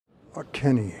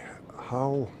Kenny,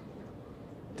 how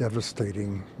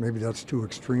devastating, maybe that's too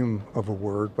extreme of a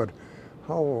word, but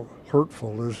how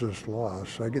hurtful is this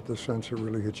loss? I get the sense it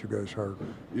really hit you guys hard.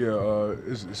 Yeah,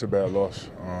 it's a bad loss.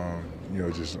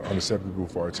 Just unacceptable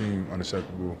for our team,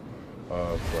 unacceptable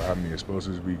for how many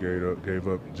explosives we gave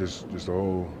up. Just the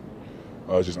whole,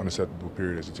 just unacceptable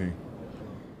period as a team.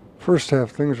 First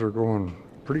half, things are going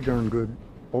pretty darn good,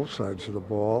 both sides of the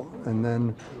ball, and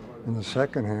then in the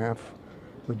second half,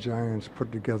 the Giants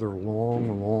put together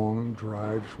long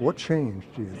drives. What changed,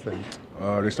 do you think?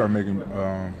 They started making,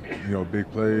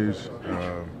 big plays.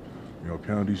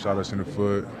 Penalties shot us in the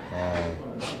foot,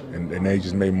 and they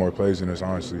just made more plays than us.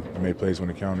 Honestly, they made plays when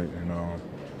it counted, and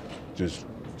just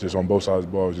on both sides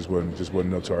of the ball, it just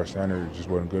wasn't up to our standard. It just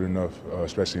wasn't good enough,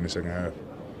 especially in the second half.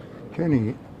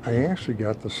 Kenny, I actually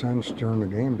got the sense during the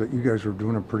game that you guys were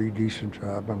doing a pretty decent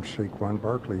job on Saquon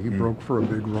Barkley. He broke for a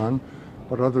big run,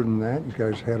 but other than that, you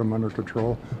guys had him under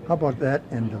control. How about that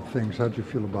end of things? How'd you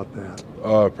feel about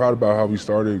that? Proud about how we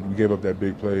started. We gave up that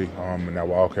big play and that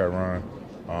wildcat run.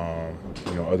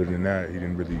 Other than that, he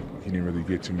didn't really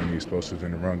get too many explosives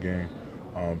in the run game.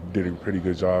 Did a pretty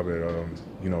good job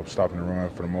at stopping the run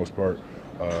for the most part.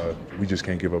 We just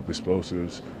can't give up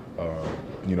explosives.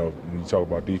 When you talk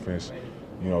about defense,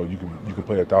 you can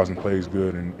play 1,000 plays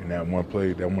good, and that one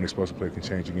play, that one explosive play can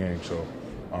change the game. So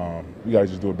we gotta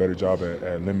just do a better job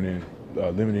at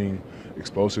limiting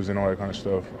explosives and all that kind of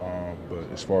stuff. But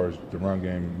as far as the run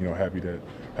game, happy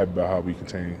about how we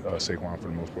contain Saquon for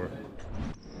the most part.